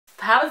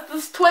How does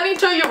this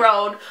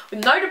 22-year-old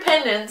with no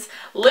dependents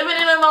living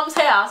in her mum's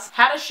house,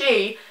 how does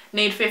she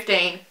need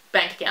 15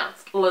 bank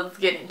accounts? Let's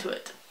get into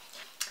it.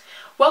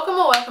 Welcome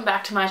or welcome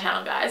back to my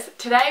channel, guys.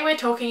 Today we're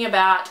talking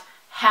about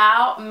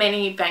how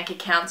many bank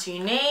accounts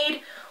you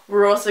need.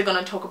 We're also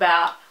going to talk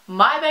about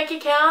my bank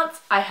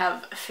accounts. I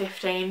have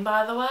 15,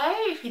 by the way,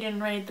 if you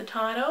didn't read the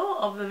title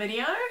of the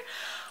video.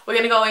 We're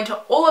going to go into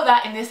all of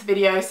that in this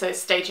video, so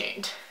stay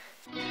tuned.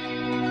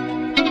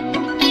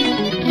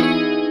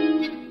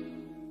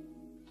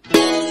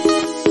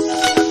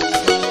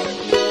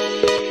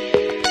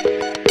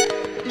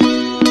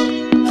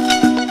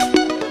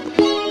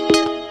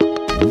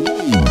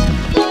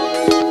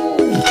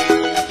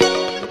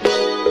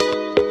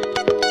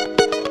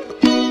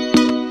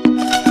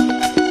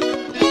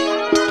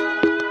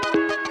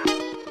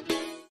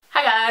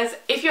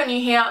 If you're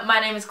new here, my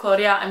name is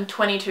Claudia, I'm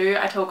 22,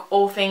 I talk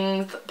all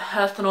things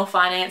personal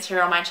finance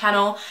here on my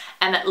channel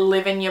and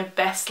living your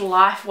best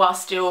life while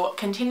still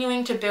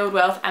continuing to build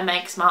wealth and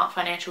make smart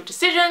financial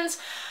decisions,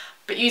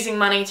 but using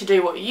money to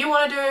do what you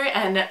want to do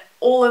and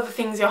all of the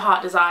things your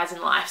heart desires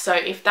in life. So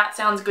if that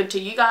sounds good to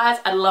you guys,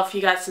 I'd love for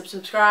you guys to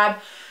subscribe,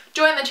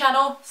 join the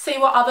channel, see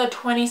what other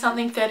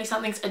 20-something,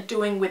 30-somethings are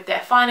doing with their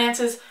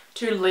finances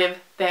to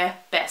live their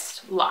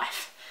best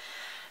life.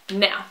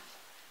 Now,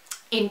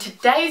 in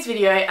today's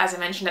video, as I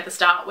mentioned at the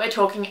start, we're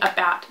talking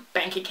about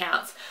bank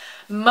accounts.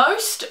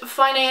 Most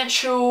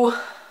financial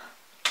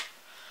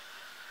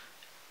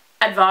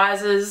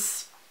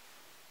advisors,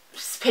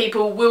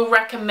 people will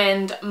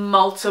recommend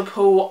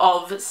multiple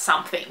of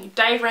something.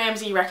 Dave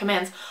Ramsey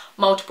recommends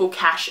multiple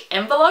cash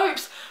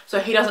envelopes, so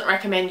he doesn't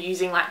recommend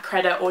using like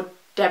credit or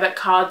debit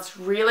cards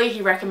really.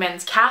 He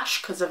recommends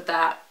cash because of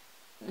that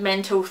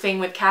mental thing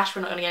with cash.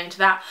 We're not going to get into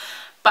that,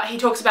 but he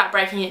talks about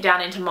breaking it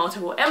down into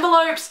multiple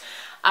envelopes.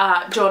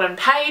 Jordan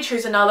Page,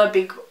 who's another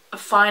big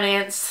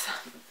finance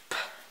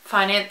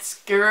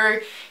guru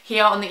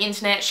here on the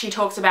internet, she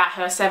talks about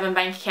her 7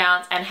 bank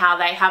accounts and how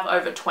they have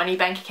over 20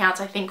 bank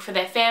accounts, I think, for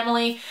their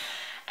family.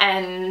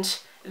 And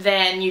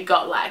then you've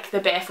got like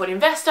the Barefoot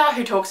Investor,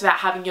 who talks about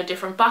having your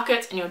different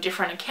buckets and your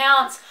different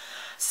accounts.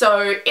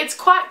 So it's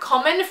quite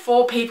common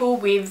for people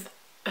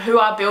who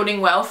are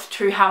building wealth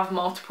to have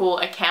multiple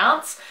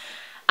accounts.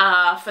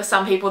 For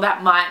some people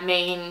that might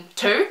mean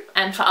 2,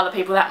 and for other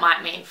people that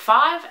might mean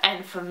 5,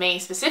 and for me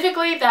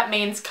specifically that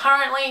means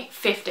currently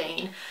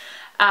 15.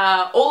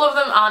 All of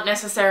them aren't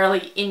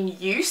necessarily in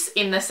use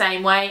in the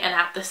same way and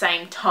at the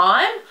same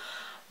time,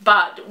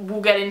 but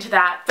we'll get into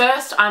that.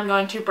 First, I'm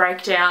going to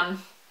break down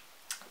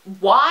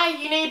why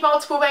you need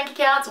multiple bank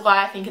accounts,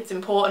 why I think it's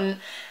important,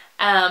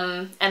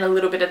 and a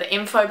little bit of the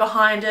info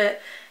behind it,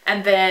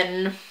 and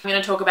then I'm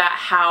going to talk about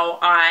how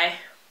I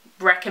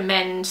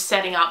recommend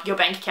setting up your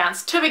bank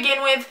accounts to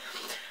begin with.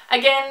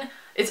 Again,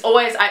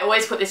 I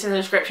always put this in the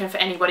description for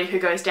anybody who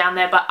goes down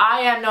there, but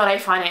I am not a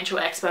financial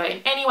expert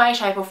in any way,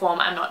 shape or form.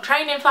 I'm not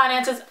trained in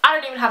finances. I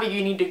don't even have a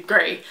uni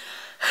degree.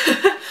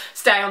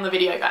 Stay on the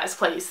video, guys,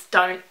 please.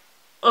 Don't.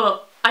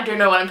 I do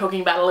know what I'm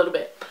talking about a little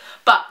bit,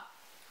 but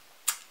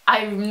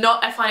I'm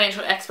not a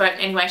financial expert in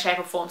any way, shape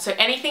or form. So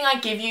anything I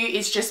give you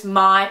is just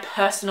my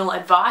personal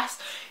advice.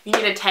 You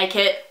need to take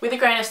it with a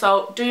grain of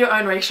salt, do your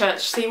own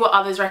research, see what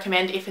others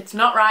recommend. If it's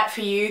not right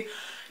for you,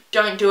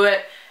 don't do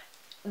it.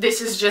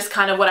 This is just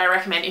kind of what I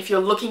recommend. If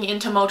you're looking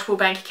into multiple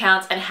bank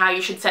accounts and how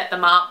you should set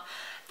them up,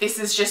 this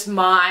is just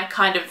my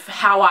kind of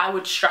how I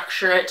would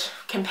structure it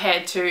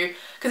compared to,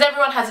 because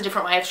everyone has a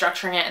different way of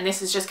structuring it, and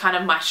this is just kind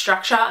of my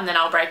structure, and then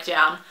I'll break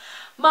down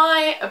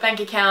my bank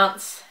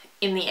accounts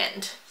in the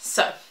end.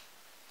 So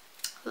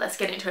let's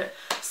get into it.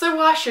 So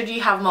why should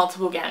you have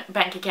multiple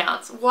bank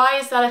accounts? Why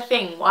is that a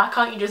thing? Why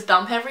can't you just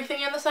dump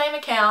everything in the same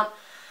account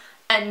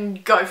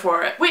and go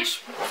for it?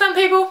 Which some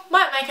people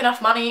might make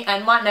enough money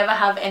and might never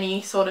have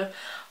any sort of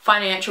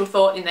financial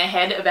thought in their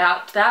head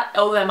about that.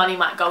 All their money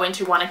might go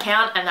into one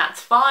account, and that's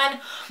fine.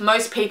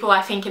 Most people,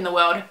 I think, in the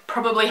world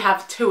probably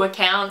have 2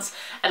 accounts,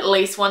 at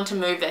least one to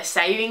move their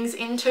savings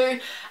into,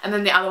 and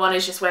then the other one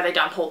is just where they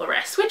dump all the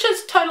rest, which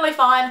is totally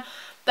fine.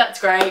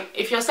 That's great.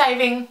 If you're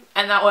saving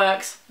and that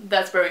works,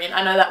 that's brilliant.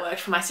 I know that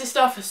worked for my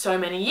sister for so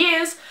many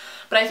years,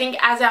 but I think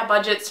as our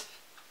budgets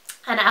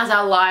and as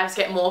our lives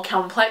get more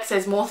complex,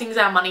 there's more things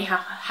our money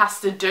has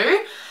to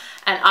do,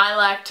 and I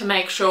like to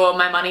make sure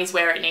my money's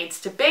where it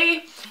needs to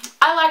be.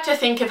 I like to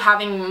think of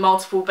having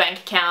multiple bank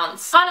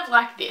accounts kind of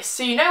like this.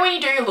 So you know when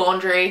you do your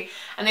laundry,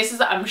 and this is,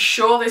 I'm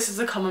sure this is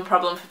a common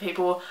problem for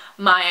people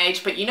my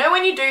age, but you know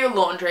when you do your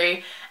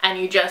laundry and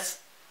you just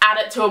add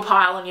it to a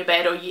pile on your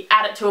bed, or you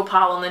add it to a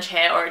pile on the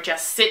chair, or it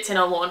just sits in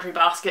a laundry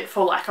basket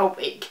for like a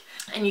week,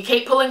 and you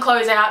keep pulling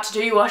clothes out to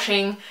do your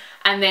washing,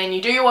 and then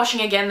you do your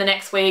washing again the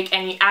next week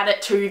and you add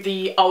it to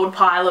the old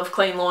pile of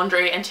clean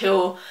laundry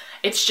until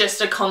it's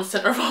just a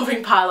constant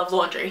revolving pile of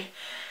laundry.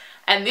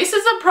 And this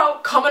is a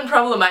common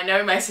problem I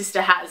know my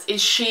sister has,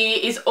 is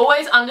she is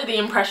always under the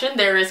impression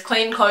there is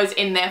clean clothes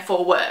in there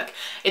for work.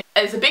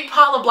 There's a big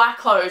pile of black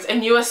clothes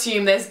and you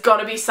assume there's got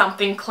to be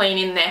something clean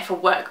in there for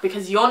work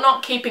because you're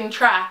not keeping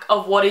track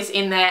of what is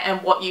in there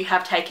and what you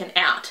have taken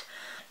out.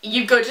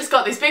 you've just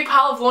got this big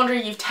pile of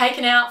laundry, you've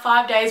taken out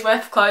 5 days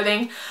worth of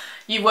clothing,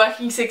 you're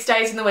working 6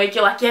 days in the week,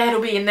 you're like, yeah,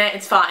 it'll be in there,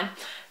 it's fine.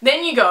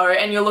 Then you go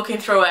and you're looking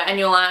through it and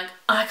you're like,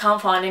 I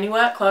can't find any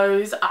work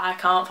clothes, I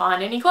can't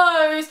find any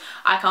clothes,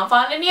 I can't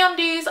find any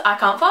undies, I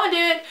can't find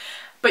it.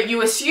 But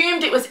you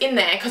assumed it was in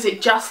there because it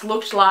just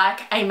looked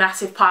like a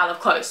massive pile of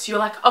clothes. So you're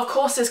like, of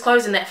course there's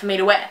clothes in there for me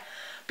to wear.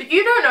 But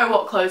you don't know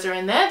what clothes are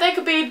in there. That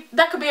could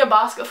be a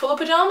basket full of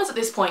pajamas at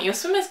this point. Your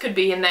swimmers could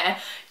be in there.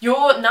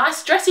 Your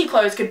nice dressy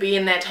clothes could be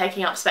in there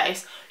taking up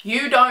space.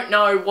 You don't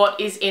know what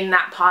is in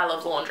that pile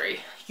of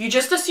laundry. You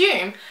just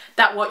assume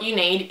that what you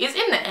need is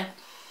in there.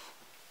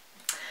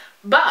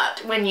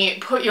 But when you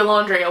put your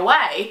laundry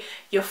away,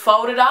 you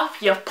fold it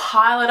up, you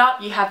pile it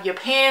up, you have your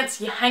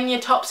pants, you hang your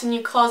tops in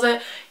your closet,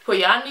 you put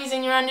your undies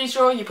in your undies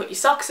drawer, you put your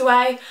socks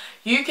away.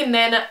 You can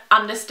then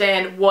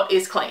understand what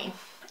is clean.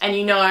 And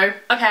you know,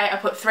 okay, I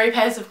put 3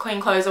 pairs of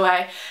clean clothes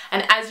away,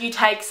 and as you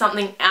take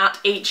something out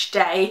each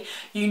day,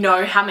 you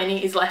know how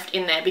many is left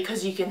in there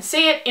because you can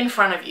see it in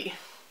front of you.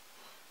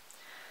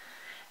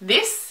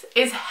 This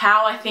is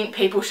how I think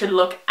people should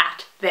look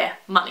at their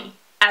money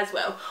as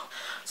well.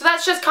 So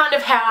that's just kind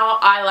of how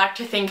I like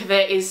to think of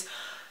it, is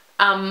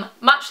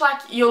much like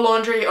your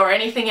laundry or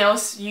anything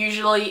else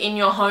usually in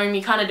your home,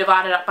 you kind of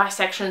divide it up by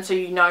section so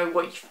you know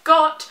what you've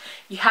got.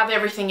 You have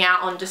everything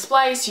out on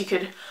display so you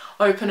could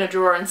open a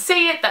drawer and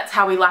see it. That's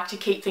how we like to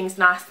keep things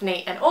nice,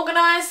 neat and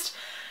organised.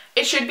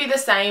 It should be the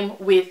same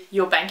with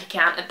your bank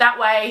account. And that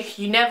way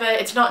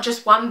it's not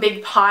just one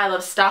big pile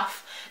of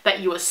stuff that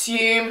you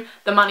assume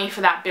the money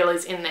for that bill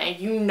is in there.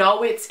 You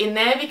know it's in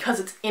there because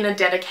it's in a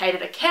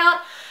dedicated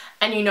account,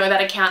 and you know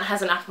that account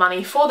has enough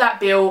money for that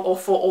bill or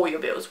for all your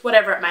bills,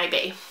 whatever it may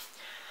be.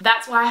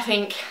 That's why I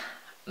think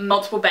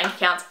multiple bank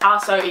accounts are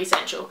so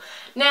essential.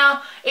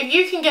 Now, if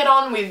you can get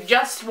on with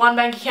just one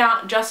bank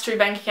account, just 2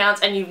 bank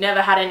accounts, and you've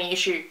never had any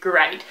issue,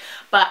 great.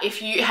 But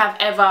if you have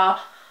ever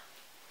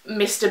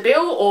missed a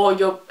bill or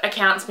your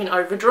account's been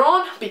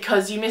overdrawn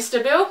because you missed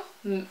a bill,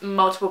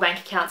 multiple bank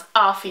accounts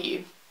are for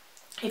you.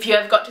 If you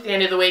ever got to the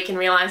end of the week and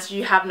realised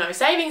you have no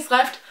savings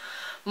left,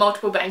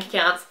 multiple bank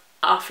accounts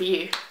are for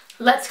you.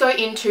 Let's go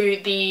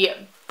into the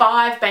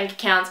 5 bank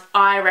accounts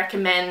I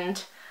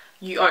recommend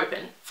you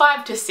open.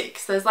 5 to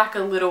 6, there's like a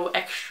little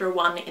extra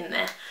one in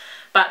there.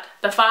 But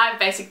the 5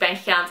 basic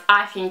bank accounts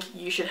I think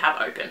you should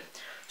have open.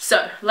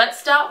 So let's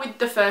start with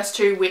the first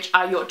 2, which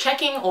are your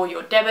checking or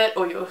your debit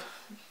or your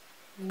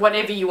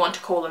whatever you want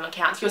to call them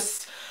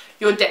accounts,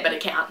 your debit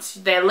accounts.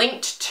 They're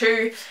linked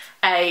to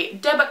a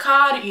debit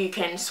card. You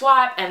can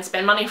swipe and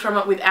spend money from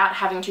it without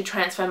having to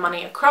transfer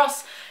money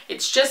across.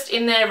 It's just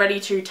in there ready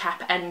to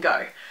tap and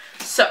go.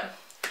 So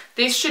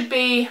this should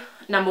be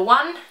number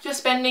 1, your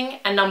spending,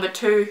 and number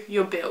 2,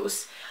 your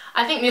bills.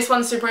 I think this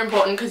one's super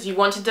important because you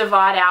want to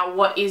divide out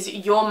what is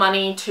your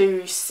money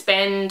to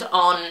spend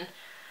on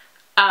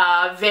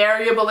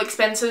variable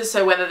expenses,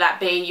 so whether that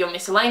be your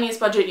miscellaneous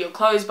budget, your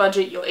clothes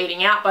budget, your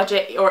eating out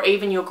budget, or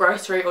even your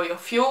grocery or your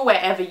fuel,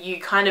 wherever you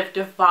kind of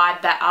divide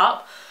that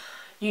up.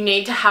 You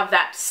need to have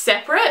that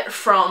separate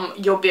from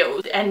your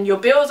bills. And your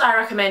bills I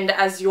recommend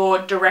as your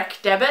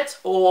direct debits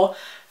or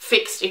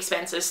fixed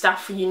expenses,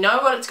 stuff you know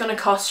what it's going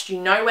to cost, you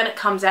know when it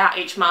comes out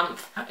each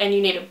month, and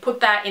you need to put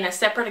that in a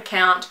separate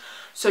account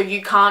so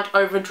you can't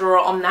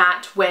overdraw on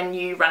that when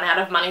you run out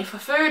of money for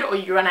food or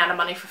you run out of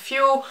money for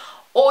fuel,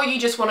 or you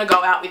just want to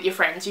go out with your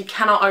friends. You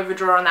cannot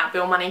overdraw on that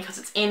bill money because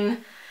it's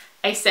in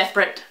a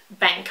separate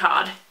bank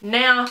card.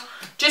 Now,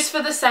 just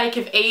for the sake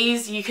of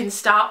ease, you can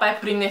start by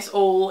putting this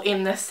all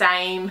in the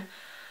same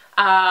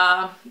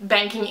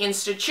banking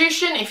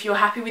institution. If you're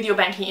happy with your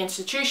banking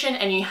institution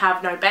and you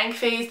have no bank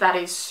fees, that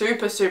is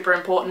super, super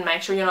important.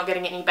 Make sure you're not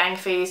getting any bank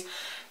fees.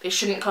 They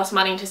shouldn't cost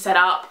money to set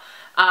up.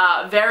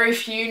 Very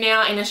few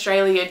now in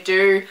Australia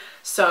do,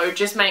 so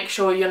just make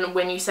sure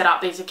when you set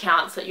up these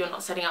accounts that you're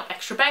not setting up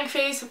extra bank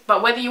fees.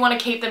 But whether you want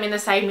to keep them in the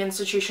same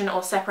institution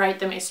or separate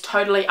them is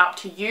totally up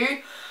to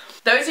you.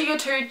 Those are your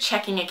 2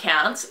 checking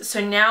accounts.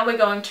 So now we're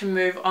going to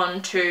move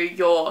on to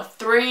your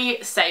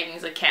 3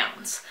 savings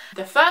accounts.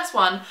 The first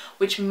one,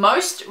 which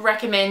most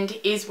recommend,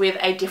 is with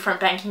a different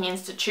banking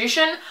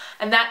institution,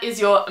 and that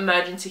is your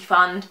emergency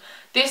fund.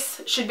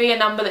 This should be a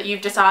number that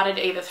you've decided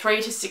either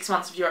 3 to 6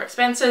 months of your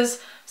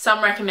expenses.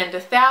 Some recommend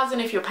 1,000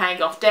 if you're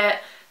paying off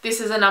debt. This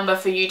is a number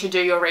for you to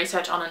do your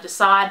research on and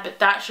decide, but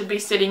that should be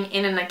sitting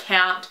in an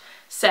account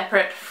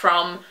separate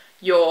from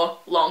your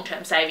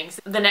long-term savings.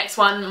 The next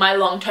one, my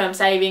long-term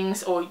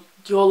savings or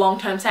your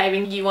long-term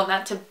savings, you want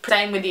that to,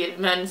 same with the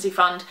emergency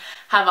fund,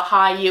 have a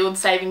high yield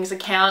savings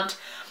account.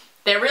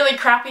 They're really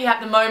crappy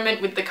at the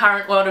moment with the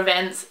current world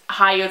events.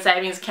 High yield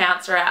savings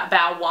accounts are at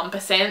about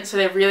 1%, so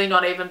they're really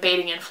not even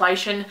beating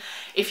inflation.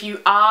 If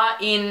you are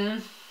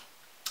in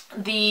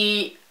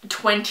the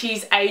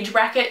 20s age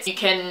brackets, you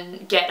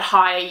can get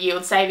higher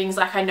yield savings.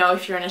 Like I know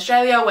if you're in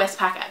Australia,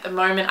 Westpac at the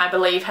moment I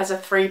believe has a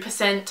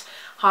 3%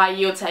 high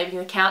yield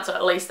savings account, so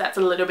at least that's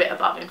a little bit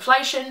above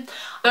inflation.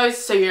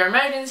 So your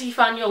emergency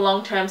fund, your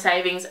long-term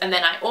savings, and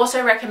then I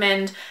also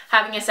recommend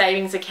having a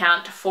savings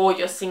account for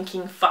your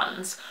sinking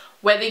funds.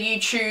 Whether you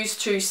choose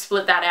to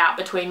split that out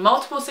between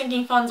multiple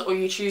sinking funds or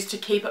you choose to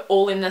keep it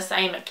all in the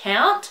same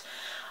account,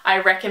 I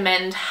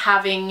recommend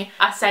having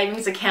a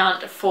savings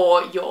account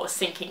for your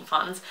sinking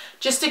funds,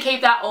 just to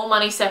keep that all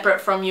money separate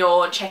from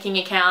your checking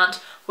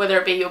account, whether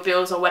it be your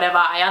bills or whatever.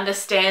 I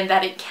understand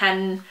that it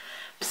can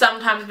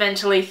sometimes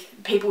mentally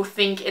people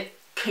think it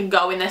can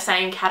go in the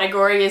same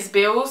category as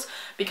bills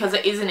because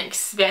it is an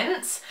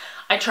expense.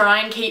 I try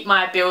and keep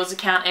my bills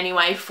account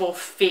anyway for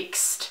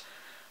fixed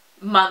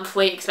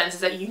monthly expenses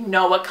that you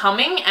know are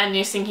coming, and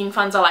your sinking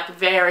funds are like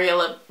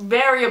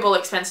variable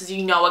expenses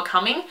you know are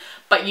coming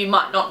but you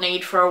might not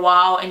need for a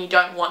while, and you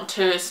don't want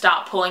to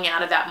start pulling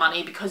out of that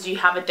money because you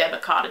have a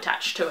debit card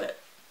attached to it.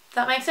 Does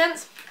that make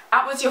sense?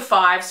 That was your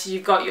 5. So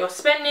you've got your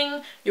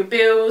spending, your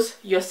bills,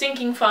 your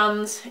sinking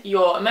funds,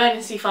 your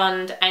emergency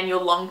fund, and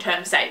your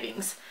long-term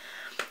savings.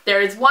 There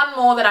is one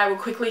more that I will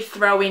quickly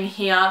throw in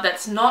here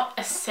that's not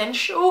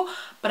essential,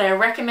 but I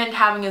recommend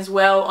having as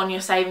well on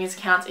your savings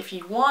accounts if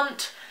you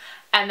want,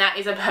 and that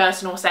is a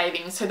personal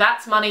savings. So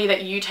that's money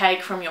that you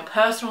take from your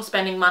personal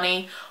spending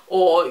money,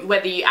 or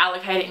whether you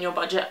allocate it in your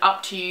budget,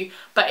 up to you,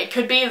 but it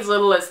could be as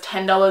little as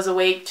 $10 a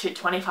week to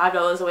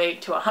 $25 a week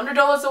to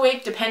 $100 a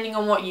week, depending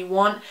on what you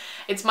want.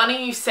 It's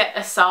money you set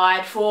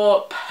aside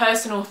for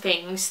personal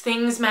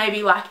things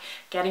maybe like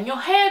getting your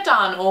hair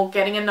done, or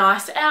getting a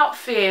nice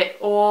outfit,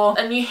 or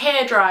a new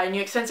hairdryer, a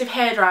new expensive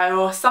hairdryer,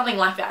 or something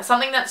like that.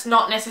 Something that's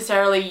not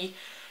necessarily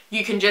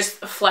you can just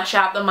flesh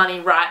out the money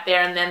right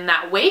there and then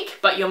that week,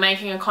 but you're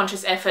making a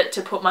conscious effort to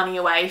put money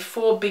away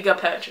for bigger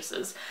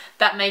purchases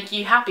that make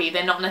you happy.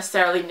 They're not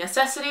necessarily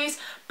necessities,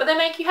 but they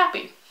make you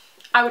happy.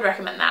 I would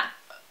recommend that.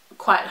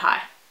 Quite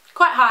high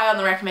on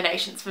the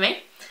recommendations for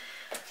me.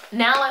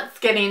 Now let's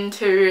get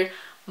into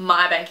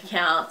my bank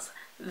accounts,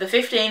 the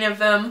 15 of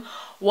them,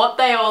 what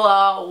they all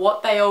are,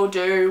 what they all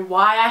do,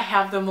 why I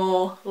have them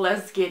all.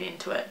 Let's get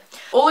into it.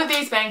 All of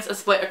these banks are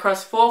split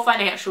across 4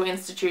 financial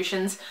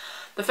institutions.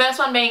 The first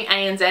one being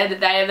ANZ.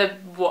 They are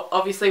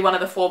obviously one of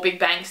the 4 big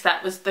banks.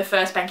 That was the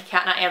first bank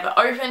account I ever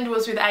opened,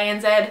 was with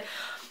ANZ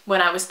when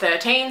I was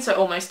 13, so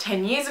almost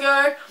 10 years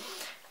ago.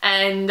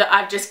 And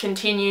I've just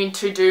continued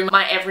to do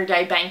my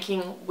everyday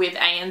banking with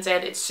ANZ.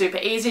 It's super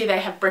easy. They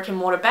have brick and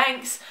mortar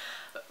banks.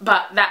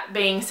 But that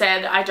being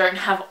said, I don't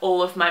have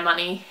all of my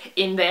money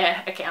in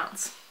their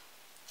accounts.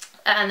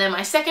 And then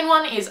my second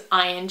one is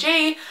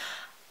ING.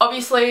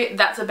 Obviously,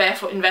 that's a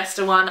barefoot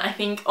investor one. I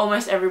think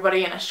almost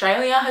everybody in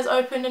Australia has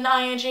opened an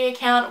ING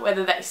account.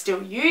 Whether they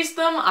still use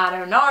them, I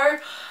don't know.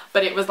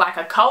 But it was like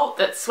a cult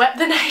that swept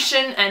the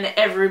nation and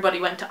everybody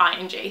went to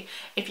ING.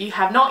 If you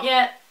have not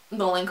yet,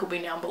 the link will be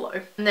down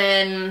below. And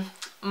then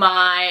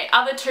my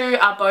other 2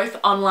 are both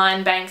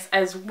online banks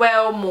as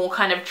well, more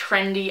kind of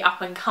trendy,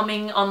 up and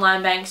coming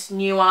online banks,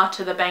 newer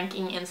to the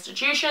banking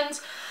institutions.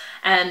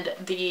 And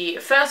the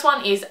first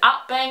one is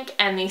Up Bank,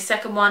 and the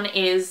second one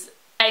is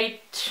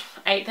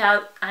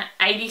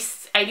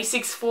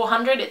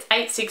 86400. It's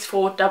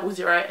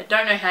 86400. I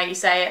don't know how you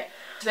say it.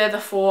 They're the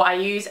 4 I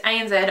use: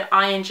 ANZ,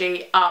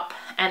 ING, Up,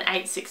 and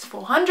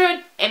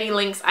 86400. Any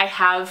links I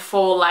have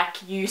for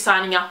like you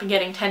signing up and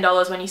getting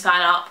 $10 when you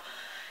sign up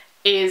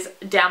is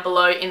down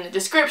below in the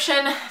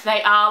description.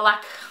 They are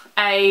like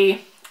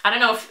I don't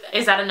know if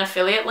is that an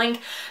affiliate link.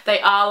 They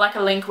are like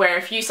a link where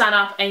if you sign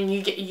up and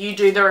you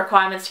do the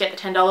requirements to get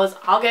the $10,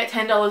 I'll get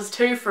 $10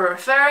 too for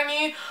referring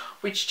you,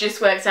 which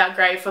just works out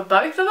great for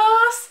both of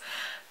us.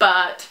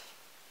 But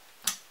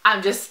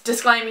I'm just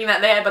disclaiming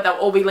that there, but they'll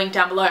all be linked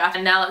down below.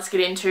 And now let's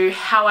get into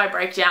how I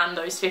break down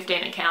those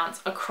 15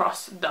 accounts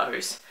across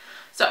those.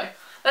 So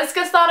let's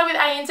get started with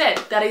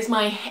ANZ. That is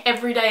my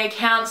everyday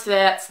accounts.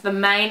 That's the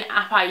main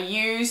app I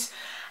use,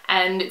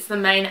 and it's the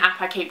main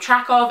app I keep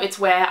track of. It's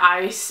where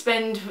I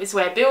spend, it's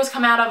where bills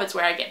come out of, it's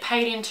where I get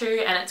paid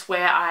into, and it's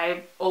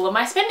where all of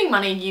my spending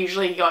money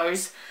usually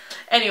goes.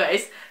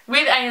 Anyways,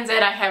 with ANZ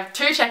I have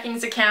 2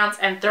 checkings accounts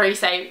and 3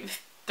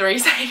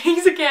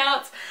 savings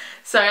accounts.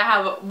 So I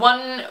have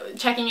one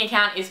checking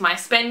account is my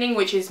spending,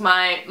 which is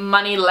my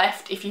money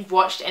left. If you've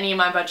watched any of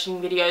my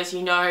budgeting videos,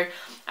 you know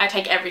I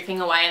take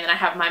everything away and then I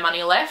have my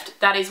money left.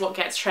 That is what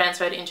gets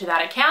transferred into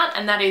that account,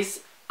 and that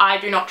is, I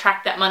do not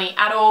track that money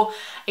at all.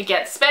 It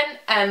gets spent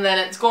and then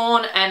it's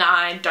gone, and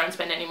I don't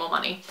spend any more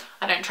money.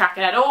 I don't track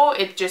it at all.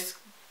 It's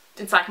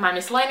like my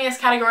miscellaneous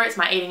category, it's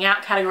my eating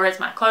out category, it's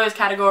my clothes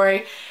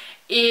category.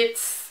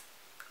 It's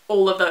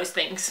all of those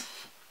things.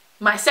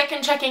 My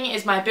second checking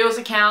is my bills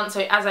account.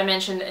 So as I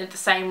mentioned, it's the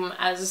same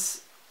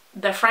as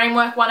the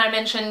framework one I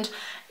mentioned.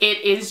 It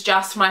is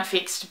just my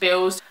fixed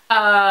bills.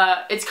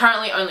 It's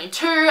currently only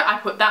 2. I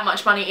put that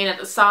much money in at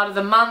the start of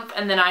the month,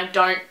 and then I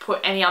don't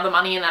put any other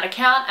money in that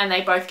account, and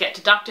they both get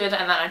deducted,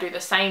 and then I do the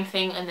same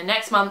thing in the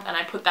next month and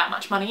I put that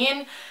much money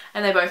in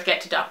and they both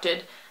get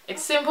deducted.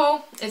 It's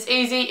simple, it's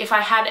easy. If I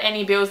had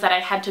any bills that I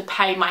had to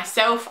pay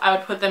myself, I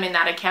would put them in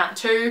that account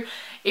too,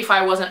 if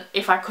I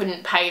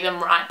couldn't pay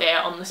them right there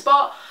on the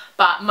spot.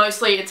 But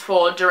mostly it's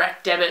for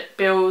direct debit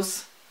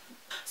bills.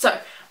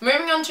 So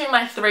Moving on to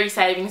my 3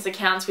 savings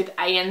accounts with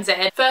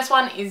ANZ. First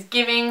one is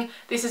giving.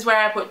 This is where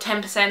I put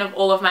 10% of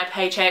all of my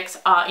paychecks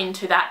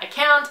into that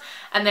account,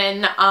 and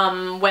then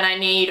when I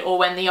need or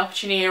when the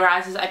opportunity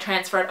arises, I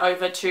transfer it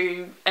over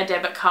to a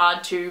debit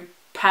card to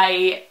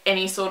pay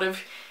any sort of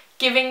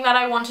giving that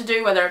I want to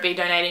do, whether it be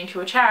donating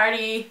to a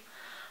charity,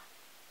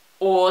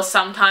 or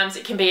sometimes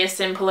it can be as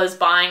simple as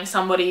buying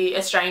somebody,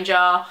 a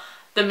stranger,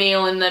 the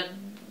meal in the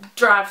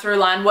drive-through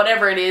line.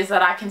 Whatever it is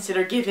that I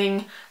consider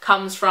giving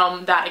comes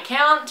from that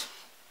account.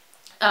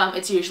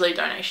 It's usually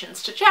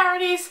donations to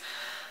charities.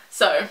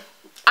 So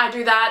I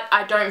do that.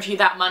 I don't view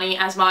that money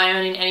as my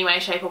own in any way,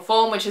 shape or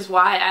form, which is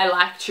why I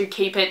like to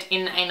keep it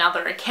in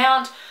another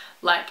account.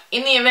 Like,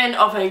 in the event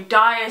of a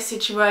dire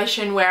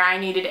situation where I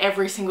needed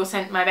every single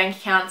cent in my bank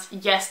accounts,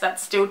 yes,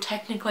 that's still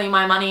technically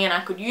my money and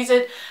I could use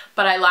it,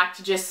 but I like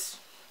to just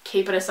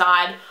keep it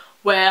aside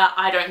where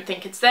I don't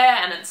think it's there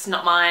and it's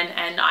not mine,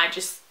 and I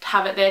just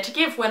have it there to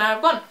give when I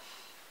want.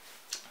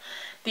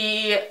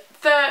 The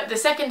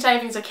second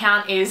savings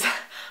account is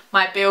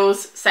my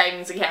bills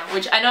savings account,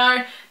 which I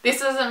know this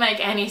doesn't make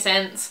any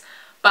sense,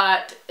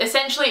 but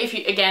essentially,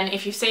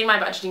 if you've seen my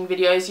budgeting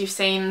videos, you've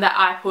seen that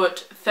I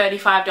put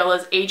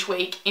 $35 each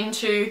week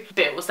into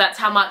bills. That's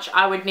how much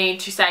I would need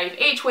to save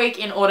each week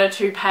in order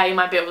to pay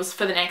my bills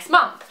for the next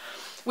month,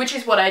 which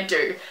is what I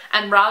do.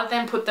 And rather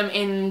than put them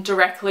in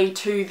directly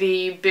to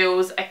the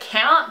bills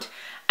account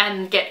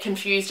and get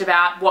confused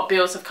about what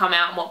bills have come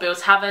out and what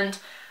bills haven't,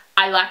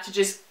 I like to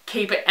just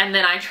keep it, and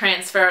then I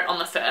transfer it on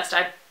the 1st.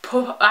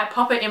 I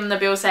pop it in the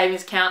bill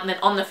savings account, and then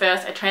on the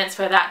 1st I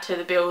transfer that to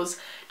the bills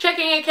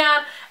checking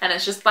account, and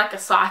it's just like a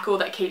cycle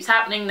that keeps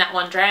happening. That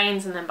one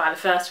drains, and then by the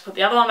 1st I put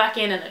the other one back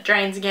in and it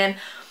drains again.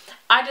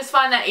 I just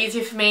find that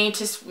easier for me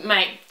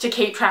to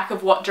keep track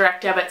of what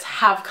direct debits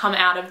have come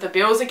out of the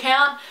bills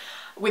account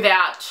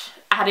without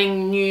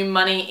adding new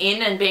money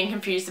in and being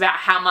confused about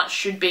how much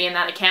should be in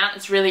that account.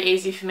 It's really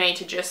easy for me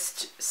to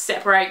just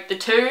separate the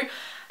two.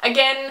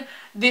 Again,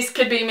 this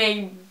could be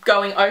me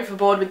going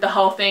overboard with the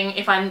whole thing.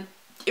 If I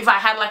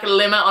had like a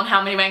limit on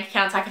how many bank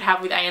accounts I could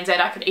have with ANZ,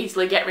 I could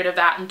easily get rid of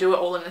that and do it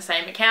all in the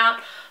same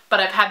account. But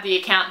I've had the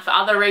account for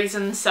other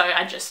reasons, so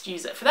I just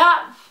use it for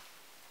that.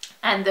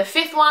 And the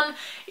 5th one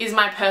is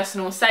my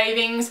personal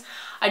savings.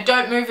 I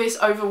don't move this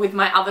over with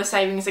my other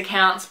savings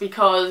accounts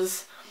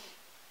because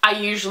I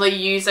usually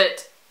use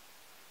it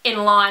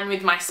in line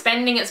with my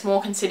spending. It's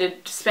more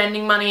considered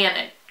spending money,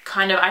 and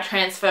I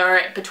transfer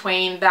it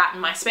between that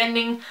and my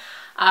spending.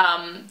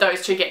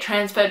 Those two get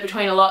transferred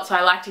between a lot, so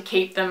I like to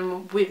keep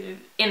them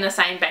in the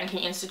same banking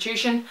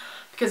institution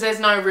because there's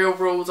no real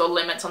rules or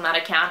limits on that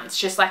account. It's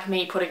just like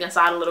me putting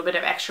aside a little bit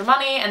of extra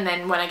money, and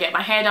then when I get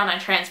my hair done I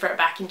transfer it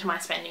back into my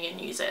spending and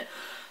use it.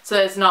 So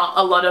there's not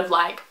a lot of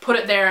like put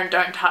it there and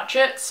don't touch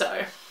it.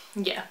 So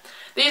yeah,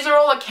 these are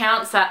all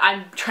accounts that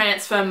I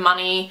transfer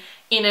money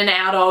in and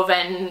out of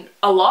and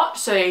a lot,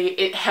 so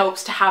it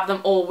helps to have them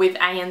all with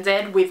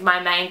ANZ, with my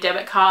main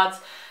debit cards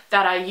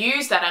that I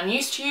use, that I'm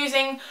used to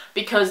using,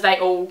 because they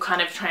all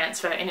kind of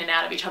transfer in and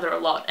out of each other a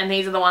lot. And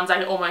these are the ones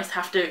I almost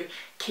have to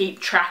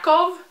keep track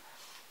of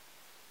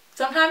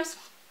sometimes.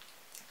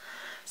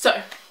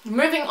 So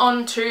moving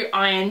on to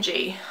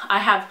ING. I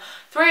have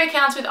 3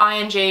 accounts with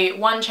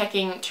ING, 1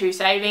 checking, 2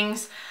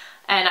 savings,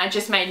 and I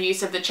just made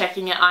use of the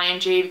checking at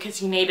ING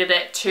because you needed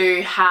it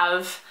to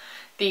have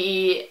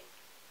the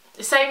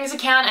savings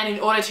account, and in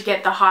order to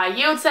get the high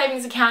yield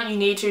savings account you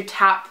need to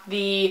tap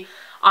the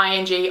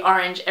ING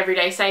Orange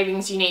Everyday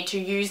Savings. You need to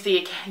use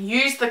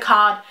the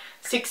card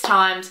 6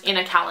 times in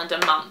a calendar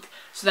month.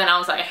 So then I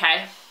was like,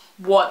 okay,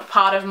 what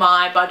part of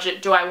my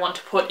budget do I want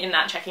to put in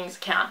that checkings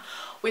account?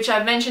 Which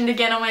I've mentioned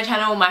again on my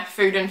channel, my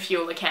food and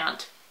fuel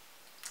account.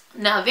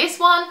 Now this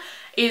one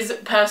is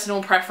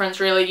personal preference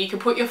really. You can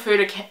put your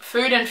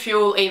food and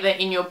fuel either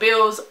in your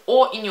bills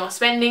or in your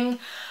spending,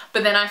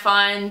 but then I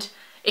find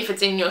if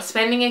it's in your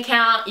spending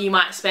account, you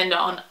might spend it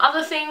on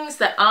other things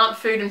that aren't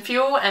food and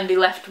fuel and be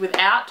left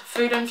without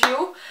food and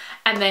fuel.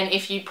 And then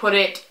if you put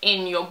it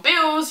in your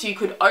bills, you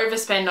could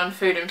overspend on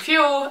food and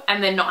fuel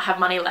and then not have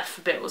money left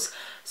for bills.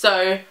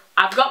 So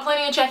I've got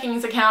plenty of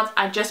checkings accounts.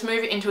 I just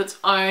move it into its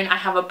own. I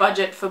have a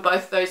budget for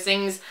both those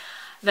things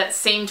that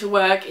seem to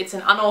work. It's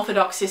an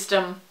unorthodox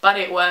system, but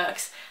it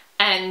works.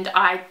 And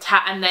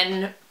and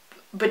then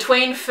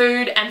between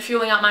food and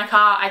fueling up my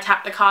car, I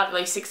tap the card at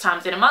least 6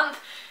 times in a month.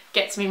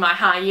 Gets me my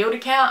high yield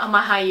account and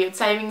my high yield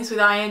savings with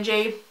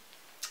ING,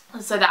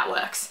 so that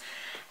works.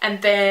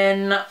 And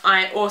then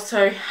I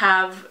also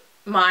have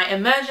my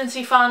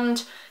emergency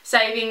fund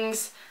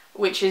savings,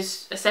 which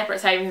is a separate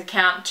savings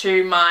account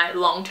to my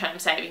long-term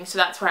savings. So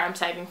that's where I'm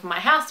saving for my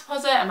house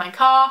deposit and my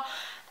car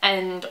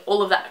and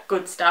all of that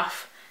good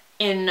stuff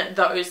in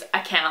those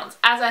accounts.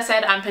 As I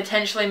said, I'm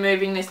potentially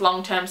moving this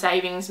long-term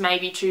savings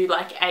maybe to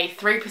like a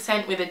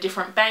 3% with a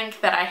different bank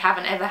that I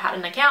haven't ever had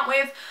an account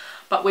with.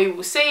 But we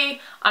will see.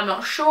 I'm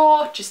not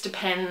sure, just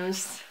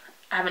depends.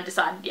 I haven't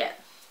decided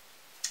yet.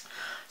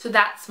 So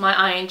that's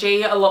my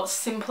ING, a lot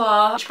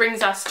simpler, which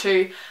brings us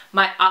to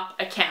my Up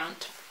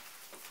account.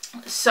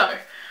 So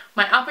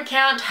My up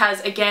account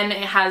has, again,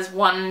 it has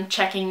one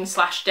checking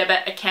 /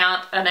 debit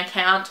account, an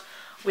account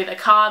with a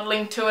card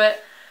linked to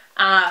it.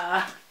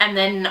 And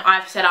then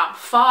I've set up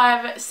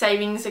 5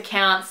 savings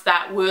accounts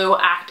that will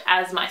act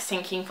as my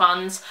sinking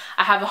funds.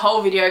 I have a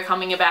whole video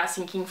coming about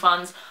sinking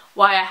funds,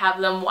 why I have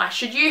them, why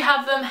should you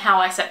have them, how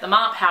I set them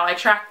up, how I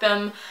track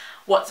them,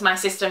 what's my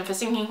system for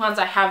sinking funds.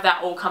 I have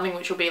that all coming,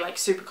 which will be like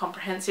super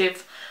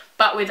comprehensive.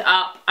 But with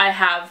Up, I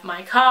have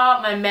my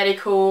car, my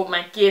medical,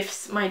 my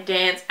gifts, my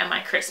dance, and my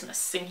Christmas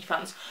sinking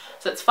funds.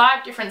 So it's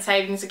 5 different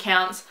savings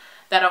accounts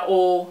that are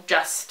all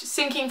just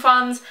sinking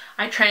funds.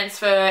 I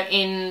transfer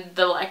in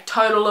the like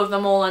total of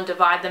them all and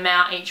divide them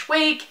out each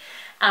week,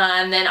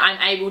 and then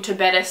I'm able to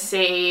better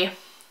see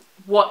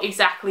what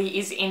exactly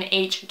is in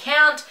each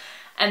account.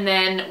 And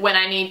then when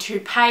I need to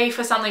pay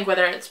for something,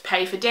 whether it's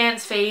pay for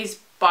dance fees,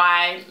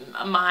 buy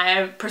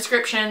my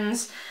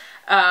prescriptions,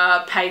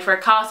 pay for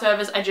a car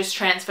service, I just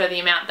transfer the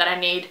amount that I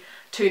need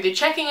to the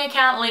checking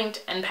account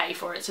linked and pay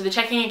for it. So the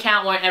checking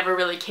account won't ever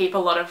really keep a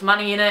lot of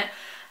money in it.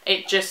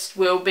 It just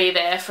will be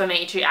there for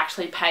me to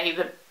actually pay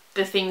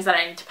the things that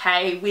I need to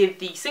pay with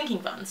the sinking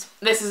funds.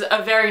 This is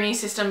a very new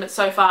system, but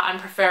so far I'm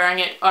preferring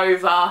it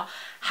over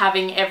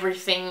having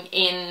everything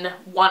in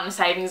one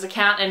savings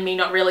account and me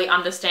not really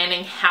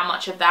understanding how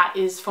much of that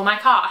is for my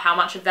car, how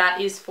much of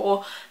that is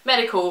for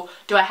medical.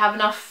 Do I have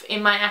enough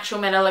in my actual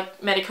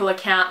medical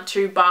account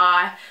to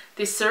buy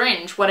this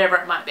syringe, whatever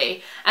it might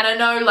be. And I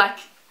know like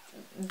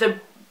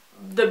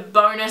the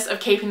bonus of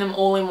keeping them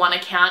all in one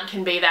account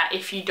can be that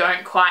if you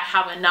don't quite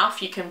have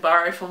enough, you can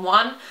borrow from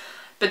one,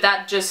 but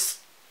that just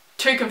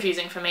too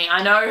confusing for me.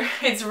 I know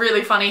it's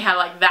really funny how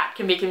like that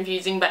can be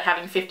confusing, but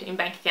having 15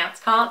 bank accounts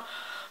can't,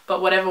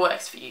 but whatever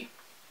works for you.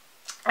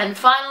 And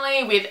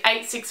finally, with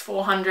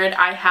 86400,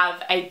 I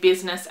have a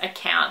business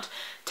account.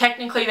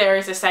 Technically there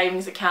is a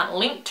savings account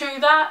linked to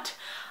that,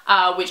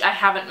 which I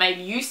haven't made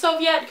use of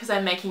yet because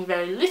I'm making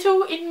very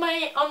little in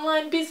my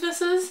online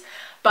businesses.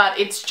 But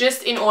it's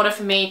just in order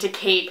for me to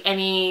keep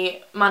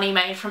any money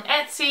made from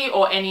Etsy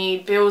or any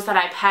bills that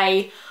I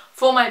pay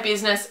for my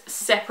business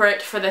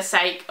separate for the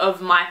sake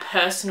of my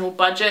personal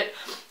budget.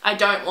 I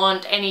don't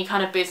want any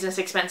kind of business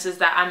expenses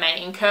that I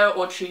may incur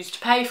or choose to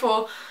pay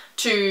for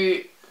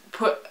to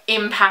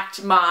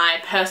impact my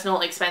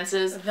personal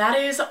expenses. That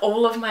is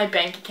all of my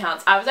bank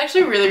accounts. I was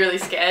actually really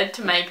scared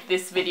to make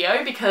this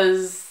video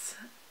because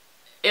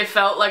it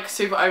felt like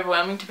super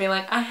overwhelming to be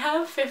like, I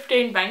have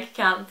 15 bank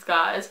accounts,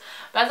 guys.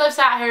 But as I've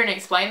sat here and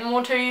explained them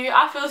all to you,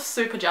 I feel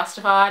super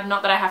justified.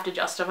 Not that I have to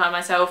justify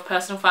myself.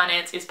 Personal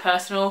finance is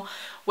personal.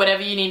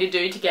 Whatever you need to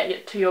do to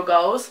get to your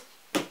goals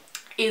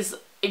is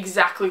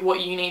exactly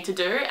what you need to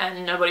do,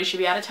 and nobody should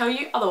be able to tell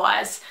you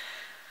otherwise.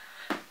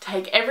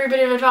 Take every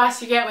bit of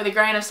advice you get with a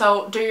grain of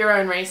salt, do your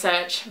own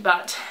research,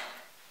 but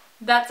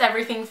that's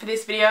everything for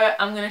this video.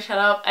 I'm gonna shut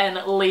up and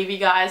leave you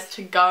guys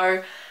to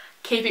go.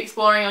 Keep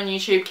exploring on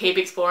YouTube, keep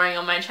exploring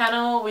on my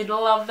channel. We'd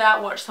love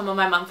that. Watch some of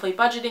my monthly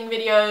budgeting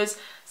videos,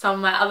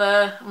 some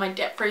of my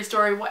debt-free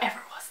story, whatever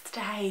it was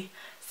today.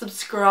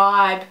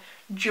 Subscribe,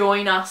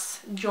 join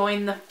us,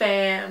 join the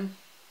fam.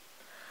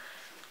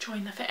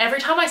 Join the fam. Every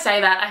time I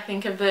say that, I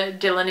think of the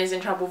Dylan is in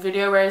trouble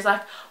video where he's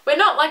like, we're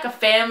not like a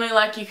family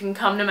like you can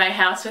come to my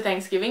house for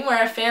Thanksgiving.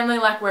 We're a family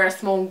like we're a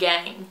small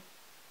gang.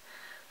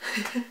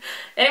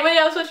 Anybody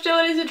else watch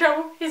Dylan is in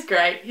trouble? He's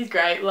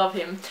great, love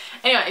him.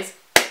 Anyways,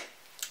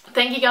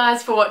 thank you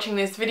guys for watching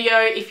this video.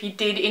 If you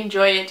did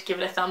enjoy it,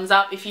 give it a thumbs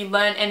up. If you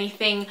learned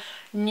anything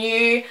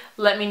new,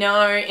 let me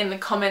know in the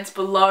comments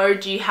below.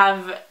 Do you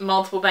have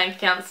multiple bank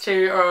accounts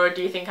too, or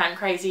do you think I'm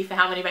crazy for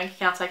how many bank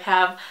accounts I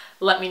have?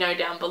 Let me know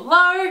down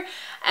below.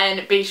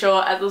 And be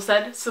sure, as I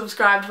said,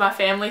 subscribe to my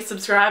family,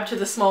 subscribe to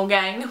the small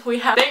gang we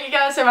have. Thank you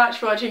guys so much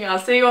for watching. I'll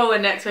see you all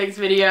in next week's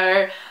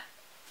video,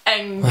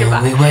 and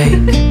goodbye. When we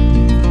wake,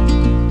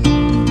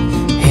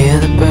 hear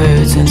the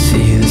birds and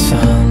see the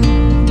sun.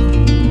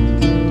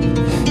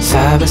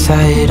 Side by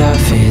side our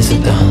fears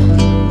are done.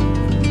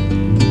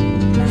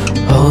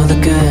 All the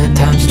good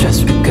times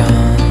just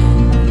begun.